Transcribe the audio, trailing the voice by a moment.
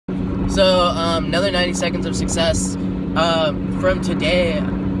Another 90 seconds of success. From today,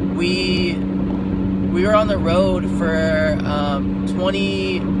 we were on the road for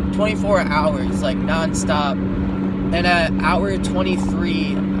 24 hours, like non-stop. And at hour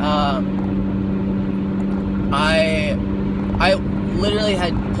 23, I literally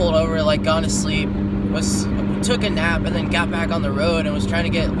had pulled over, like gone to sleep, took a nap, and then got back on the road and was trying to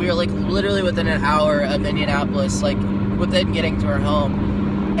get. We were like literally within an hour of Indianapolis, like within getting to our home.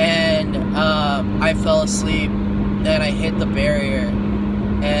 And I fell asleep, and I hit the barrier,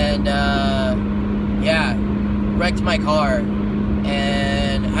 and yeah, wrecked my car,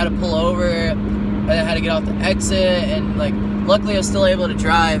 and had to pull over, and I had to get off the exit, and like luckily I was still able to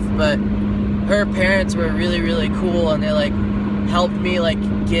drive. But her parents were really cool, and they like helped me like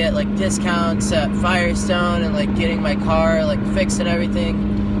get like discounts at Firestone and like getting my car like fixed and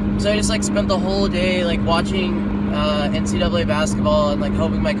everything. So I just like spent the whole day like watching NCAA basketball and like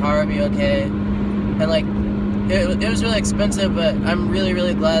hoping my car would be okay. And like it was really expensive, but I'm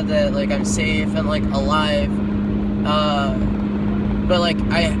really glad that like I'm safe and like alive. But like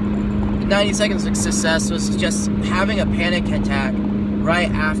 90 seconds of success was just having a panic attack right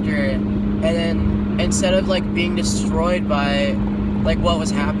after it, and then instead of like being destroyed by like what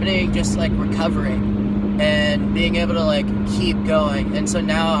was happening, just like recovering and being able to like keep going. And so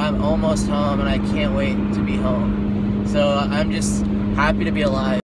now I'm almost home, and I can't wait to be home. So I'm just happy to be alive.